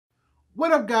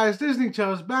What up, guys? Disney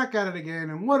Chubbs back at it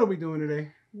again, and what are we doing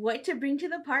today? What to bring to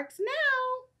the parks now?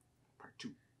 Part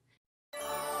 2.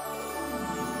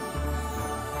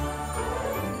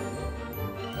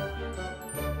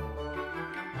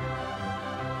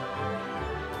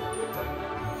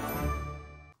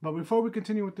 But before we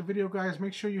continue with the video, guys,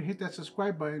 make sure you hit that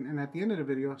subscribe button, and at the end of the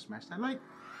video, smash that like.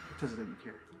 It doesn't let you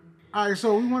care. All right,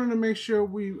 so we wanted to make sure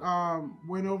we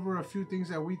went over a few things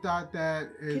that we thought that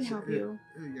Can help you.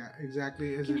 Yeah,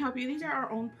 exactly. Can help you. These are our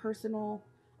own personal,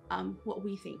 what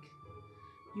we think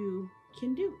you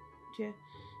can do to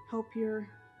help your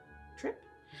trip.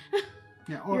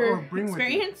 Yeah, your or bring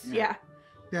experience. With you.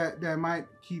 Yeah. That might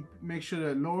make sure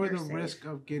to lower You're the safe. risk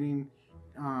of getting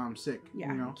sick.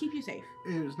 Yeah. You know, Keep you safe.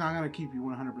 it's not gonna keep you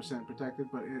 100% protected,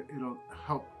 but it'll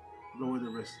help lower the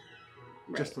risk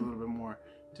just a little bit more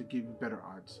to give you better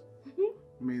odds.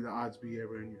 May the odds be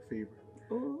ever in your favor.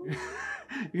 Ooh.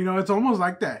 You know, it's almost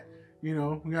like that. You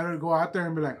know, we gotta go out there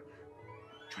and be like,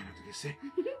 try not to get sick.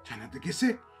 Try not to get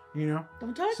sick. You know.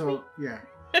 Don't touch me. So yeah.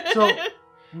 So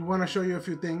we want to show you a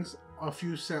few things, a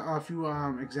few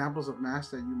examples of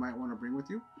masks that you might want to bring with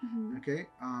you. Okay,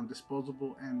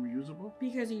 disposable and reusable.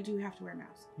 Because you do have to wear a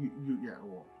mask. Yeah.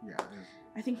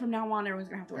 I think from now on, everyone's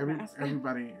gonna have to wear a mask.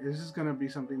 Everybody, this is gonna be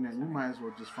something that you might as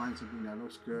well just find something that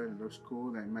looks good and looks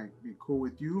cool, that might be cool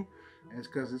with you. It's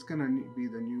because it's gonna be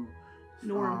the new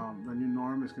norm. The new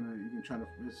norm is gonna, you can try to.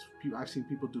 I've seen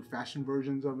people do fashion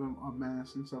versions of them, of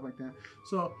masks and stuff like that.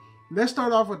 So let's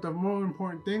start off with the more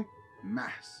important thing,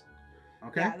 masks.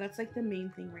 Okay. Yeah, that's like the main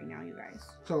thing right now, you guys.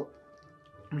 So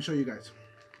let me show you guys.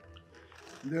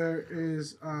 There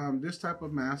is this type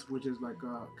of mask, which is like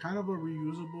a kind of a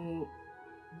reusable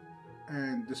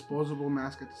and disposable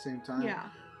mask at the same time. Yeah.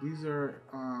 These are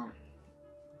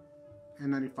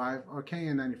N95 or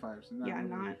KN95s. Yeah,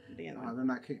 not the other one. They're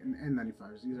not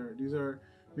N95s. These are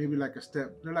maybe like a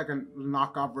step. They're like a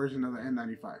knockoff version of the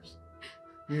N95s.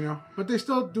 You know, but they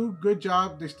still do good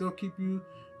job. They still keep you,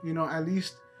 you know, at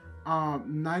least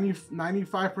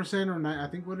 95% or I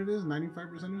think what it is, 95%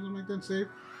 or something like that safe.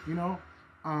 You know,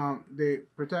 they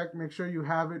protect. Make sure you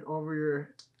have it over your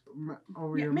mouth.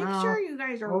 Make sure you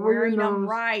guys are wearing them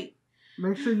right.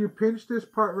 Make sure you pinch this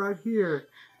part right here.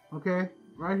 Okay,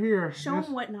 right here. Show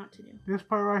them what not to do. This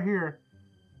part right here,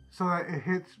 so that it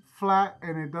hits flat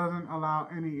and it doesn't allow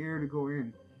any air to go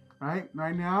in. Right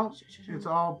now, it's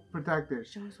all protected.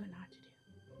 Show us what not to do.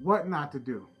 What not to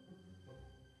do?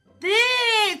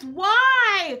 This!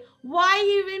 Why?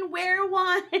 Why even wear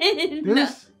one?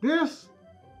 This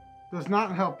does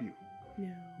not help you.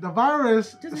 No. The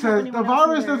virus Doesn't says help the anyone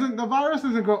else virus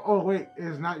doesn't go, oh wait,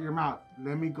 it's not your mouth.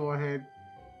 Let me go ahead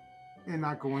and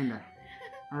not go in there.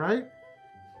 All right?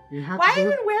 You have Why to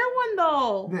even wear one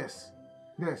though? This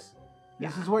Yeah.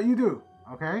 is what you do.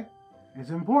 Okay? It's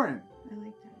important. I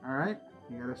like that. All right?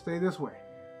 You gotta stay this way.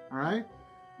 All right?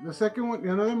 The second one,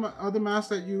 another other mask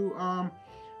that you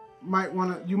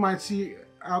might see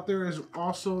out there is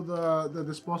also the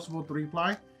disposable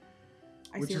 3-ply,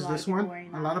 which is this one.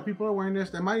 A lot of people are wearing this.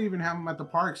 They might even have them at the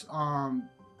parks to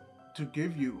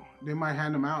give you. They might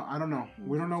hand them out. I don't know.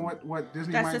 We don't know what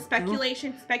Disney might do. That's a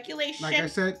speculation. Speculation. Like I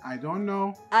said, I don't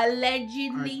know.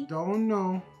 Allegedly. I don't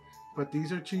know. But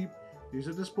these are cheap. These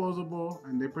are disposable,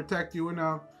 and they protect you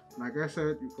enough. Like I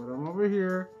said, you put them over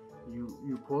here.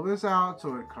 You pull this out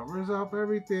so it covers up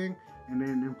everything. And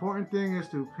then the important thing is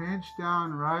to pinch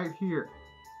down right here.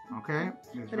 Okay?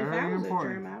 It's But very if I was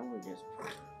important. a germ, I would just...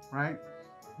 Right?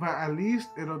 But at least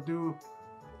it'll do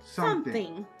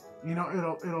something. You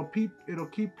know, it'll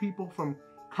keep people from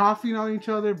coughing on each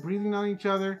other, breathing on each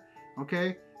other,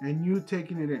 okay? And you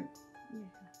taking it in.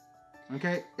 Yeah.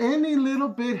 Okay? Any little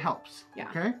bit helps. Yeah.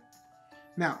 Okay?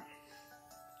 Now,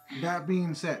 that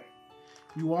being said,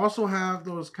 you also have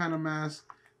those kind of masks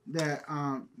that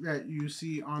you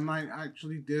see online.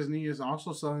 Actually, Disney is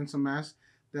also selling some masks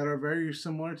that are very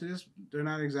similar to this. They're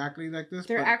not exactly like this.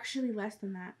 They're actually less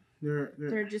than that.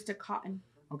 They're just a cotton.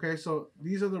 Okay, so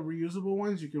these are the reusable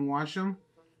ones. You can wash them,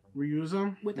 reuse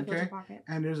them. With a filter pocket.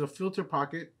 And there's a filter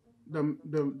pocket.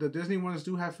 The Disney ones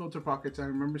do have filter pockets. I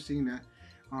remember seeing that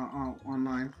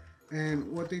online. And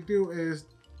what they do is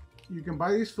you can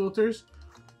buy these filters,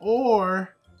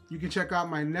 or you can check out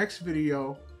my next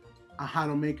video on how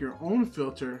to make your own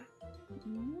filter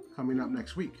coming up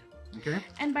next week. Okay.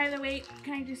 And by the way,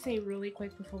 can I just say really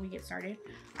quick before we get started,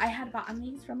 I had gotten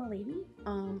these from a lady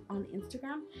on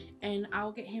Instagram, and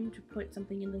I'll get him to put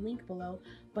something in the link below,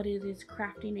 but it is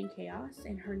Crafting in Chaos,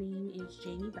 and her name is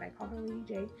Jamie, but I call her Lady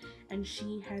J, and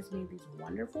she has made these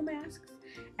wonderful masks,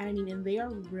 and I mean, and they are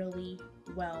really,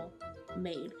 well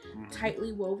made.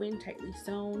 Tightly woven, tightly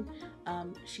sewn.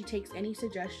 She takes any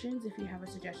suggestions. If you have a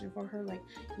suggestion for her, like,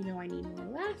 you know, I need more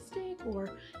elastic,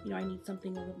 or, you know, I need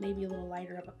something maybe a little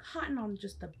lighter of a cotton on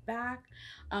just the back.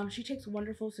 She takes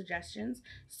wonderful suggestions.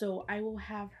 So I will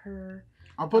have her.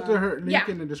 I'll put her link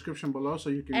in the description below so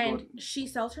you can go. And she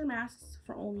sells her masks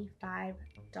for only $5,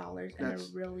 and they're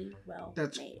really well made.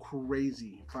 That's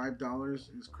crazy. $5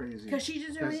 is crazy. Because she's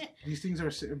just doing it. These things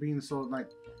are being sold like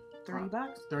 $30,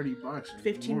 $30,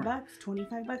 $15,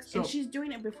 $25, so, and she's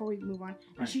doing it before we move on.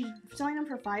 And she's selling them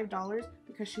for $5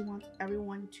 because she wants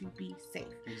everyone to be safe.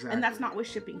 Exactly. And that's not with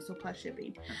shipping, so plus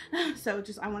shipping. So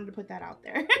I wanted to put that out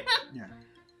there. Yeah.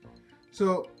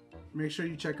 So make sure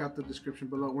you check out the description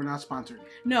below. We're not sponsored.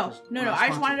 No. I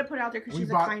just wanted to put it out there because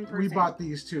she's a kind person. We bought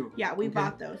these too. Yeah, we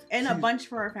bought those, and a bunch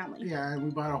for our family. Yeah, and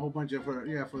we bought a whole bunch for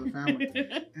the family.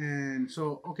 And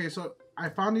so so I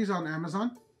found these on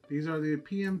Amazon. These are the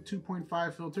PM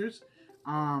 2.5 filters.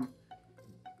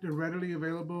 They're readily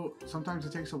available. Sometimes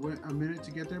it takes a minute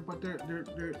to get there, but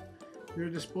they're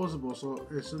disposable. So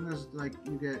as soon as like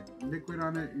you get liquid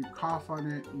on it, you cough on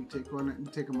it, you take on it, you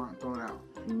take them out and throw it out,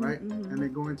 right? And they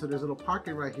go into this little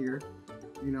pocket right here,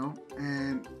 you know.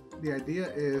 And the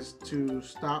idea is to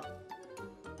stop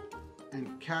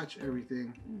and catch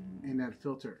everything in that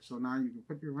filter. So now you can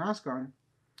put your mask on,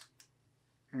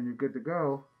 and you're good to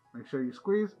go. Make sure you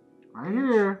squeeze right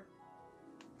here.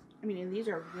 I mean, and these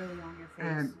are really on your face.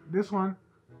 And this one,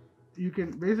 you can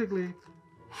basically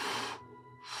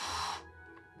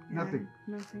nothing.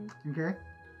 Okay.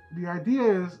 The idea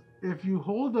is if you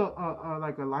hold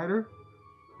like a lighter,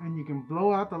 and you can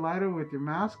blow out the lighter with your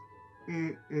mask,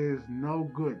 it is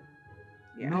no good.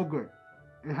 Yeah. No good.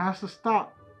 It has to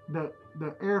stop the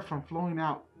air from flowing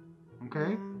out.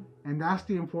 Okay. And that's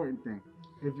the important thing.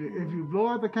 If you blow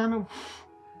out the candle,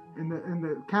 and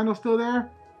the candle's still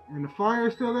there, and the fire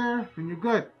is still there, then you're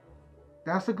good.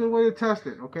 That's a good way to test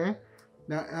it, okay?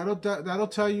 Now that'll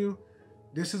tell you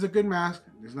this is a good mask,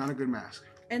 this is not a good mask.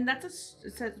 And it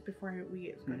says before we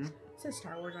get started, it says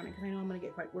Star Wars on it because I know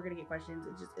we're gonna get questions.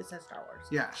 It says Star Wars.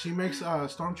 Yeah, she makes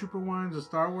Stormtrooper ones, the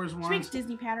Star Wars ones. She makes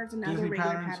Disney patterns and other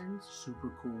regular patterns.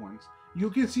 Super cool ones. You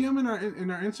can see them in our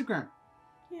Instagram.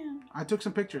 Yeah. I took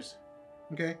some pictures.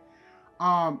 Okay.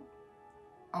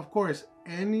 Of course,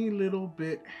 any little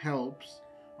bit helps,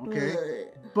 okay?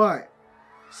 But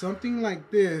something like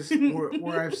this,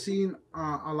 where I've seen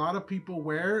a lot of people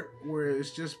wear, where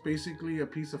it's just basically a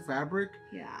piece of fabric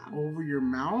over your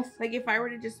mouth. Like if I were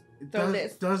to just throw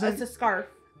this, that's a scarf.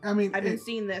 I mean, I've been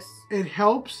seeing this. It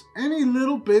helps. Any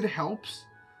little bit helps,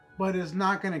 but it's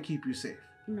not going to keep you safe.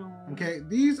 No. Okay,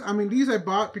 these I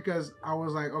bought because I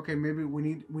was like, okay, maybe we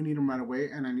need them right away,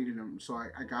 and I needed them, so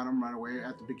I got them right away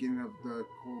at the beginning of the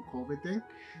whole COVID thing.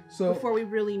 So before we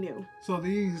really knew. So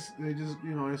these, they just,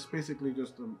 you know, it's basically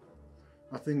just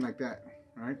a thing like that,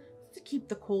 right? To keep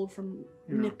the cold from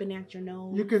nipping at your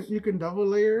nose. You can double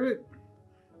layer it,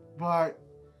 but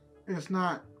it's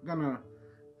not gonna.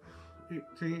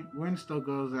 See, wind still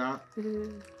goes out.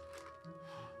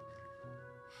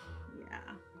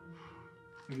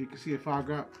 If you can see it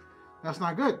fog up, that's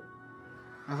not good.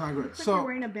 That's not good. It's like you're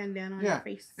wearing a bandana on your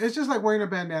face. It's just like wearing a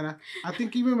bandana. I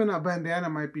think even a bandana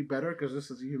might be better because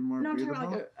this is even more breathable. I'm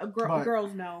talking like a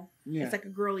girl's no. Yeah. It's like a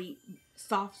girly,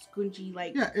 soft, squinchy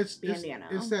bandana.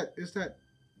 It's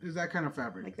that kind of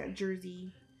fabric. Like that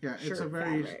jersey. Yeah, it's a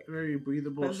very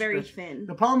breathable. But very thin.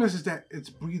 The problem is that it's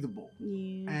breathable.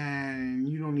 Yeah. And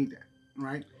you don't need that,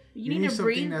 right? You need to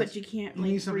breathe, but you can't. You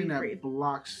need something that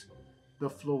blocks the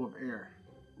flow of air.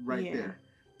 Right there.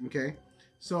 Okay,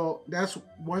 so that's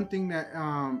one thing that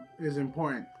is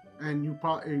important, and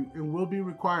it will be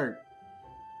required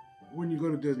when you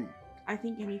go to Disney. I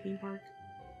think any theme park.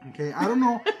 Okay, I don't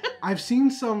know. I've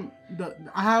seen some.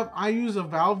 I use a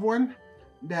valve one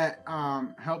that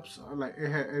helps, like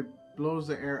it blows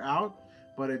the air out,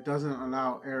 but it doesn't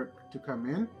allow air to come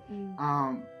in.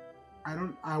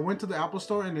 I went to the Apple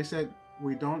store and they said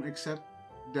we don't accept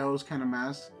those kind of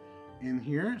masks in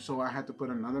here, so I had to put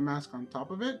another mask on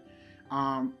top of it.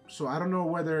 So I don't know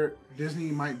whether Disney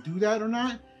might do that or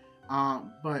not.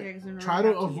 But try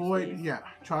to avoid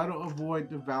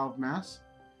the valve mask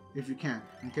if you can.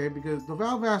 Okay, because the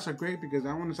valve masks are great because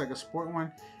that one is like a sport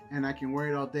one, and I can wear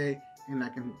it all day, and I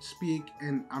can speak,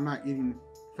 and I'm not eating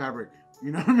fabric.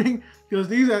 You know what I mean? Because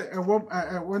these at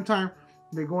one time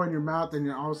they go in your mouth,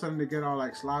 and all of a sudden they get all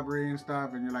like slobbery and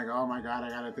stuff, and you're like, oh my god, I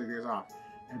gotta take this off.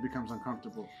 It becomes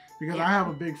uncomfortable because I have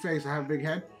a big face, I have a big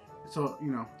head, so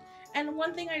you know. And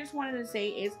one thing I just wanted to say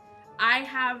is, I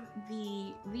have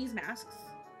these masks,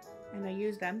 and I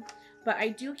use them. But I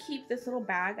do keep this little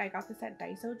bag. I got this at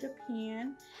Daiso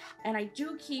Japan, and I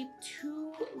do keep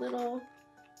 2 little,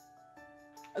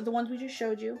 the ones we just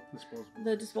showed you,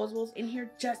 the disposables in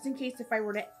here, just in case if I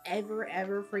were to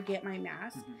ever forget my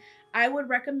mask. I would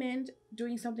recommend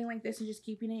doing something like this and just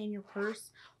keeping it in your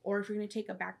purse, or if you're going to take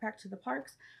a backpack to the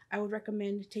parks, I would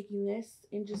recommend taking this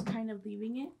and just kind of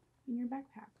leaving it in your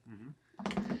backpack.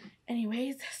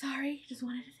 Anyways, sorry, just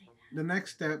wanted to say that. The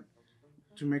next step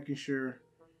to making sure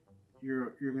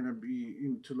you're gonna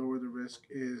be to lower the risk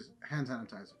is hand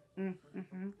sanitizer.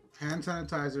 Hand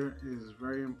sanitizer is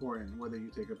very important. Whether you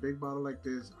take a big bottle like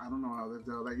this, I don't know how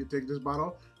they'll let you take this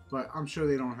bottle, but I'm sure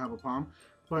they don't have a palm.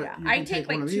 But yeah, I take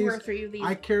like 2 or 3 of these.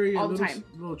 I carry a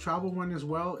little travel one as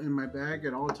well in my bag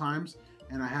at all times,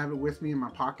 and I have it with me in my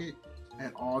pocket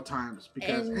at all times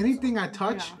because anything I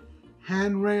touch,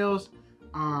 handrails,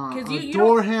 door handle, you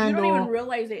don't even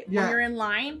realize it when you're in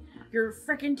line. You're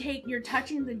you're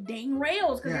touching the dang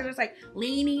rails because you're just like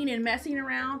leaning and messing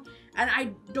around. And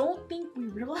I don't think we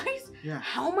realize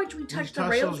how much we touch the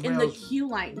rails in the queue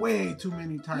line. Way too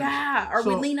many times. Yeah, or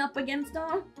we lean up against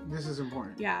them. This is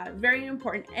important. Yeah, very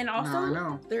important. And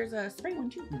also, there's a spray one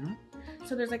too.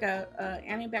 So there's like a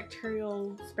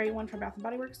antibacterial spray one from Bath &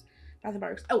 Body Works.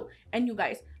 Oh, and you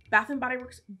guys, Bath & Body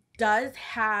Works does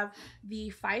have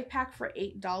the 5-pack for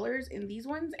 $8 in these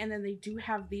ones, and then they do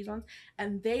have these ones,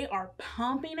 and they are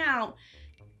pumping out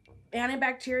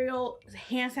antibacterial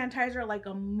hand sanitizer like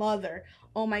a mother.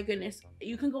 Oh my goodness.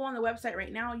 You can go on the website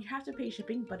right now. You have to pay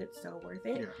shipping, but it's so worth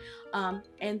it.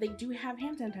 And they do have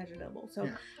hand sanitizer available. So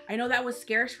I know that was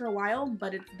scarce for a while,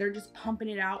 but they're just pumping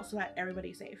it out so that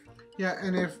everybody's safe. Yeah,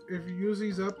 and if you use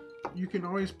these up, you can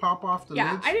always pop off the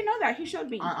lids. I didn't know that. He showed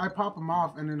me. I pop them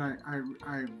off, and then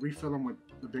I refill them with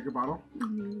the bigger bottle.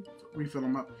 Refill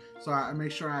them up. So I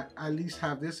make sure I at least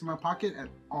have this in my pocket at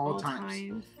all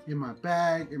times. In my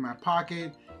bag, in my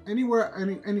pocket, anywhere,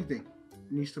 anything.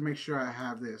 Needs to make sure I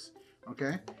have this.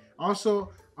 Okay.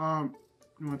 Also,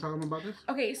 you want to talk about this?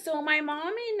 Okay, so my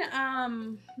mom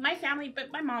and my family,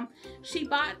 but my mom, she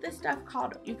bought this stuff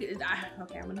called okay,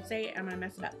 I'm gonna say it, I'm gonna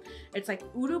mess it up. It's like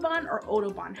Uruban or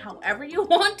Otoban, however you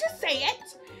want to say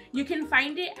it. You can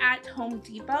find it at Home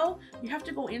Depot. You have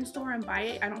to go in store and buy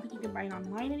it. I don't think you can buy it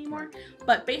online anymore.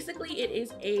 But basically, it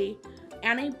is it's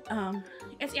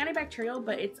antibacterial,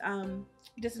 but it's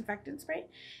disinfectant spray,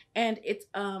 and it's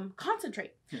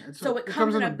concentrate. So it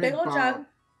comes in a big old jug.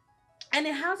 And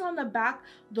it has on the back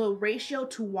the ratio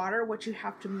to water, what you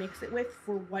have to mix it with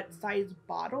for what size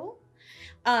bottle.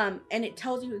 And it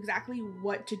tells you exactly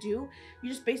what to do. You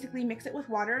just basically mix it with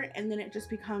water, and then it just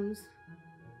becomes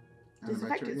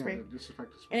disinfectant spray.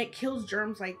 And it kills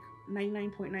germs like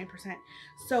 99.9%.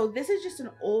 So this is just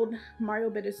an old Mario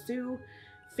Bidasoo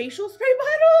facial spray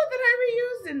bottle that I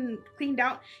reused and cleaned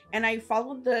out. And I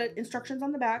followed the instructions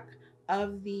on the back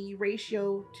of the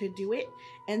ratio to do it,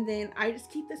 and then I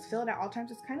just keep this filled at all times.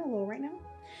 It's kind of low right now,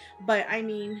 but I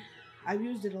mean, I've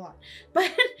used it a lot. But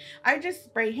I just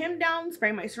spray him down,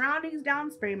 spray my surroundings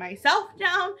down, spray myself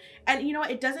down, and you know,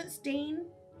 it doesn't stain,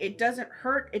 it doesn't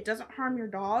hurt, it doesn't harm your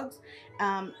dogs,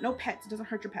 no pets, it doesn't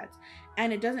hurt your pets,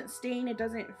 and it doesn't stain, it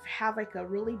doesn't have like a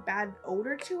really bad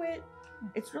odor to it.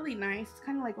 It's really nice. It's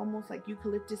kind of like almost like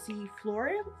eucalyptus-y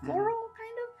floral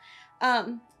kind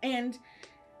of, and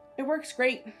it works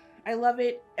great. I love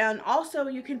it. And also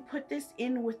you can put this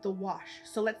in with the wash.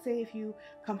 So let's say if you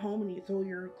come home and you throw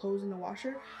your clothes in the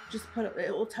washer, just put it,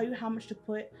 it will tell you how much to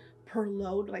put per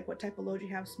load, like what type of load you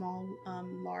have, small,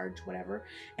 large, whatever,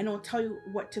 and it will tell you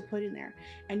what to put in there.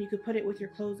 And you could put it with your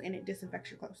clothes and it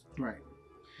disinfects your clothes. Right.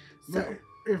 So but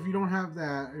if you don't have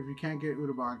that, if you can't get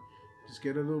Uruban, just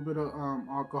get a little bit of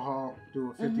alcohol,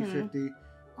 do a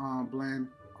 50-50 blend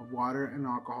of water and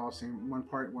alcohol, same one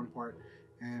part,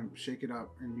 and shake it up,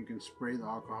 and you can spray the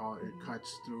alcohol. It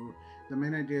cuts through. The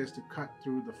main idea is to cut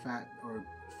through the fat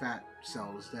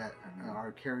cells that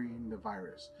are carrying the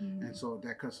virus, and so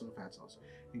that cuts through the fat cells.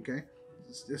 Okay,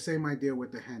 it's the same idea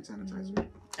with the hand sanitizer.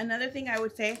 Another thing I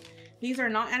would say, these are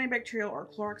not antibacterial or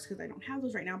Clorox because I don't have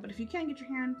those right now, but if you can get your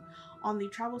hand on the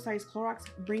travel size Clorox,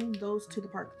 bring those to the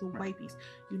park, the wipes.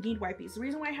 You need wipes. The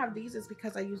reason why I have these is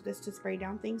because I use this to spray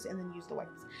down things and then use the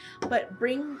wipes. But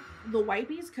bring the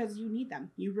wipes because you need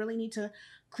them. You really need to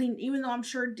clean, even though I'm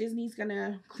sure Disney's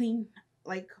gonna clean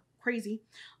like crazy,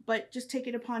 but just take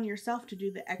it upon yourself to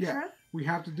do the extra. Yeah, we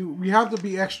have to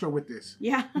be extra with this.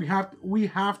 Yeah. we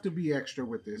have to be extra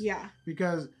with this. Yeah.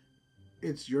 Because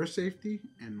it's your safety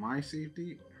and my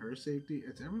safety, her safety,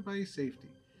 it's everybody's safety,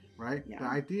 right? Yeah. The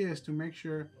idea is to make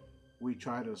sure we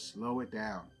try to slow it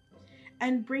down.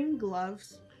 And bring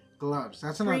gloves. Gloves.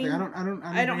 That's another thing.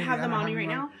 I don't have them on me right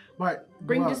now. But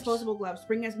bring disposable gloves.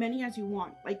 Bring as many as you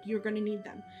want. Like, you're gonna need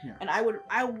them. Yeah. And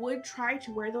I would try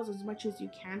to wear those as much as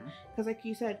you can, because like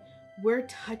you said, we're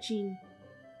touching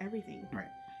everything. Right.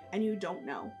 And you don't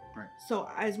know. Right. So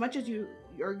as much as you're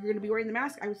gonna be wearing the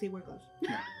mask, I would say wear gloves.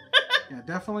 Yeah. Yeah,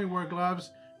 definitely wear gloves.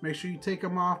 Make sure you take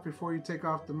them off before you take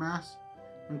off the mask.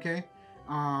 Okay.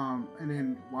 And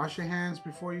then wash your hands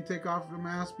before you take off the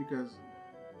mask, because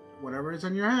whatever is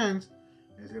on your hands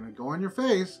is going to go on your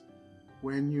face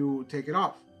when you take it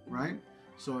off, right?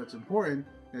 So it's important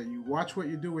that you watch what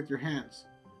you do with your hands,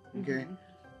 okay?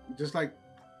 Just like,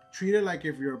 treat it like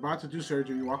if you're about to do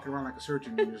surgery, you're walking around like a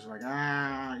surgeon, and you're just like,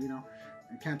 you know,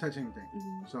 and can't touch anything.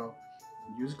 So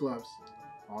use gloves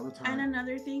all the time. And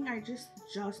another thing, I just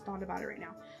thought about it right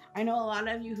now. I know a lot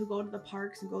of you who go to the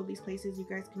parks and go to these places, you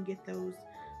guys can get those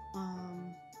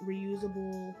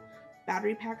reusable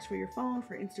battery packs for your phone,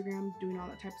 for Instagram, doing all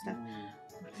that type of stuff.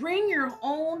 Bring your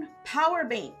own power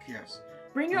bank. Yes.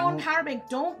 Bring your own power bank.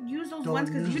 Don't use those ones,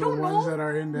 because you don't know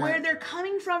where they're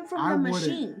coming from the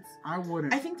machines. I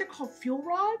wouldn't. I think they're called fuel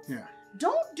rods. Yeah.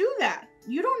 Don't do that.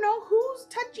 You don't know who's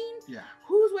touching. Yeah.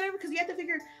 Who's whatever, because you have to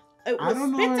figure it I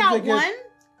don't know spits if out they one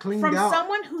cleaned from out.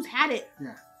 someone who's had it.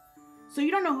 Yeah. So you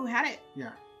don't know who had it.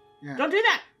 Yeah. Yeah. Don't do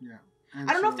that. Yeah. And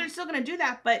I don't know if they're still going to do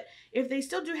that, but if they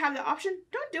still do have the option,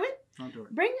 don't do it. Don't do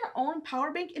it. Bring your own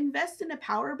power bank, invest in a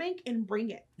power bank, and bring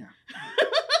it. Yeah.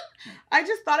 I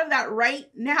just thought of that right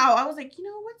now. I was like, you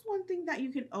know, what's one thing that you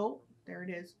can, there it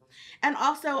is. And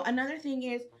also another thing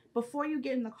is, before you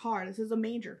get in the car, this is a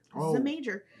major,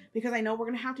 because I know we're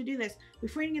going to have to do this.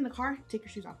 Before you get in the car, take your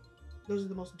shoes off. Those are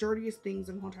the most dirtiest things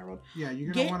in the whole entire world. Yeah,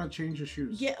 you're gonna want to change your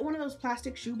shoes. Get one of those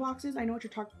plastic shoe boxes. I know what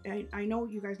you're talking. I know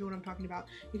you guys know what I'm talking about.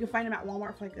 You can find them at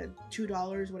Walmart for like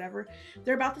 $2, whatever.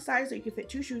 They're about the size that you can fit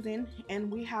 2 shoes in,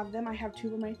 and we have them. I have 2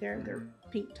 of them right there. They're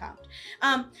pink topped.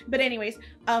 But anyways,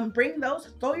 bring those.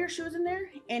 Throw your shoes in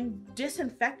there and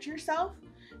disinfect yourself.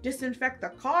 Disinfect the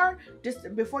car.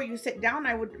 Just before you sit down,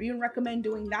 I would even recommend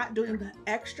doing that. Doing the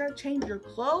extra. Change your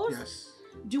clothes. Yes.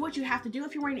 Do what you have to do.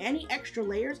 If you're wearing any extra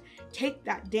layers, take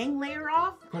that dang layer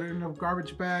off. Put it in a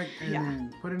garbage bag and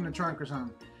then put it in the trunk or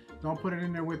something. Don't put it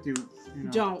in there with you. You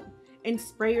know. Don't. And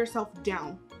spray yourself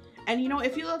down. And you know,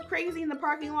 if you look crazy in the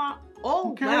parking lot,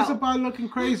 who cares about looking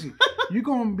crazy? You're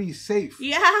going to be safe.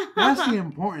 Yeah. That's the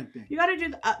important thing. You got to do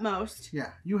the utmost.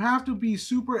 Yeah. You have to be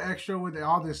super extra with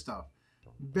all this stuff.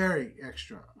 Very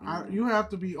extra. You have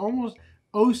to be almost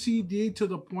OCD to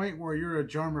the point where you're a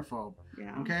germaphobe.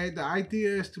 Yeah. Okay, the idea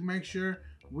is to make sure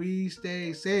we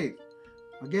stay safe.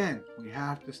 Again, we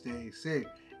have to stay safe,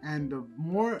 and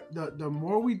the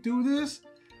more we do this,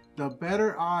 the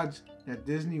better odds that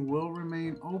Disney will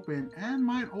remain open and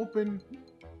might open.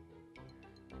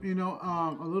 You know,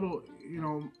 a little. You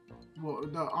know, well,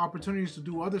 the opportunities to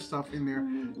do other stuff in there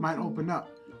might open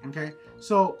up. Okay,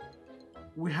 so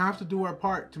we have to do our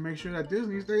part to make sure that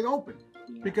Disney stays open,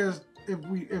 because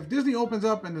if Disney opens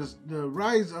up and the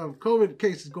rise of COVID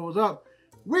cases goes up,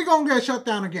 we're gonna get shut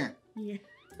down again. Yeah.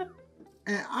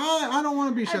 And I don't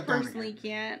want to be shut down again. I personally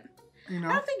can't. You know?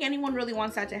 I don't think anyone really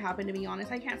wants that to happen, to be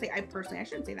honest. I can't say I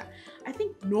shouldn't say that. I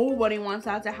think nobody wants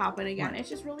that to happen again. Right. It's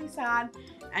just really sad,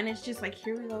 and it's just like,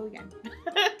 here we go again.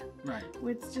 Right.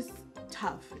 It's just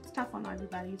tough. It's tough on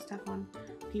everybody. It's tough on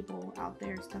people out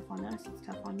there. It's tough on us. It's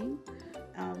tough on you.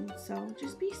 So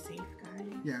just be safe, guys.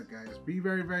 Yeah, guys. Be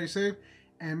very, very safe.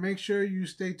 And make sure you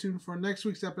stay tuned for next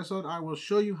week's episode. I will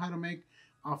show you how to make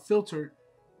a filter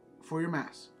for your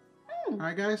mask. All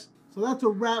right, guys. So that's a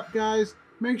wrap, guys.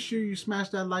 Make sure you smash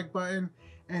that like button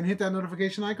and hit that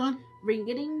notification icon.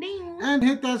 Ring-a-ding-ding. And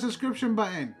hit that subscription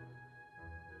button.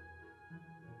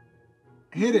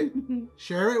 Hit it.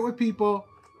 Share it with people.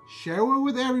 Share it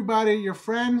with everybody. Your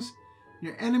friends,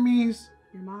 your enemies.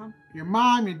 Your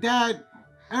mom, your dad.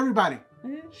 Everybody.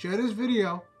 Share this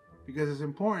video, because it's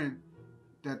important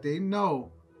that they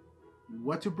know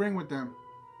what to bring with them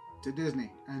to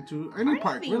Disney and to any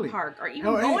park, really. Park, or even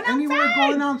going anywhere outside.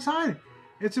 Going outside.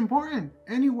 It's important.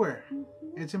 Anywhere.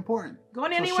 It's important.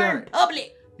 Going anywhere in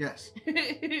public. Yes.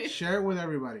 Share it with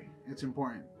everybody. It's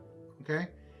important. Okay?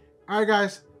 All right,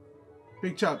 guys.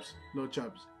 Big Chubbs. Little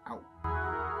Chubbs. Out.